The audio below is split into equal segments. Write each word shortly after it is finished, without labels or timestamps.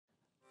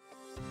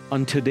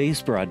On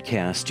today's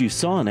broadcast, you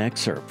saw an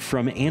excerpt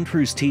from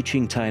Andrew's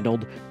teaching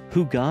titled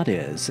Who God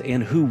Is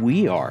and Who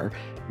We Are,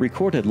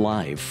 recorded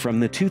live from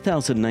the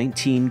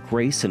 2019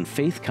 Grace and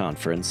Faith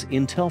Conference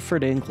in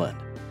Telford, England.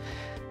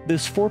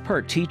 This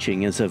four-part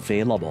teaching is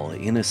available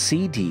in a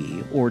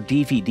CD or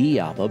DVD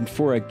album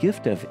for a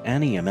gift of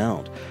any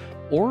amount,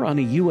 or on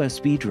a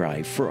USB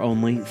drive for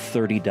only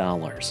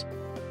 $30.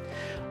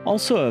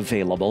 Also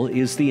available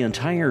is the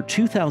entire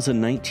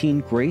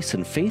 2019 Grace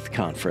and Faith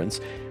Conference,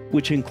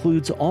 which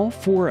includes all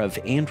four of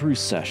Andrew's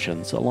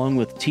sessions, along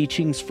with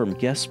teachings from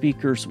guest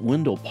speakers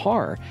Wendell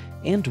Parr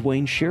and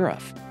Dwayne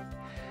Sheriff.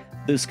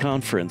 This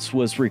conference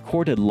was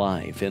recorded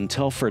live in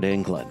Telford,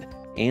 England,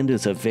 and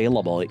is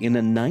available in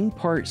a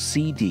 9-part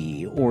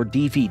CD or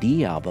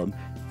DVD album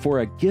for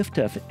a gift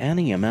of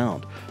any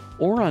amount,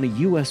 or on a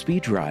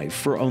USB drive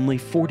for only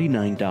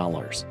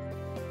 $49.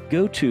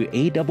 Go to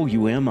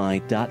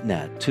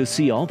awmi.net to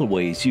see all the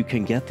ways you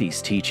can get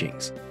these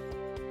teachings.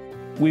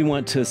 We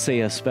want to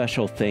say a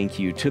special thank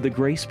you to the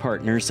grace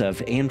partners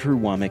of Andrew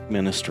Womack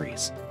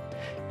Ministries.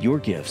 Your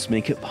gifts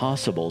make it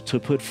possible to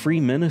put free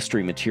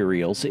ministry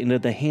materials into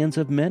the hands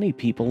of many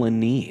people in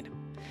need.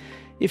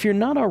 If you're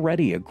not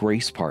already a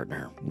grace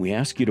partner, we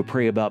ask you to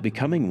pray about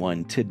becoming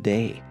one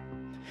today.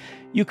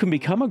 You can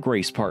become a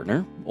grace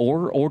partner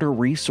or order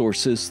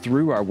resources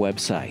through our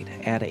website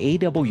at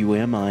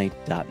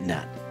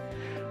awmi.net.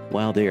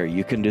 While there,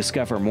 you can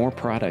discover more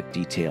product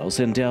details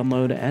and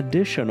download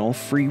additional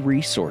free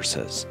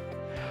resources.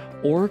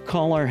 Or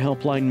call our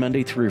helpline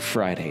Monday through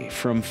Friday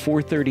from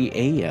 4:30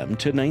 a.m.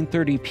 to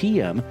 9:30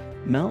 p.m.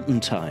 Mountain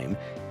Time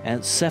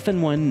at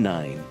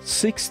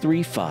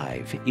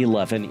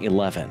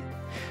 719-635-1111.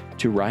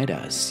 To write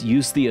us,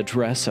 use the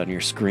address on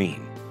your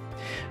screen.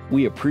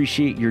 We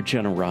appreciate your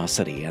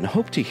generosity and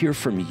hope to hear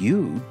from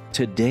you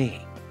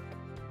today.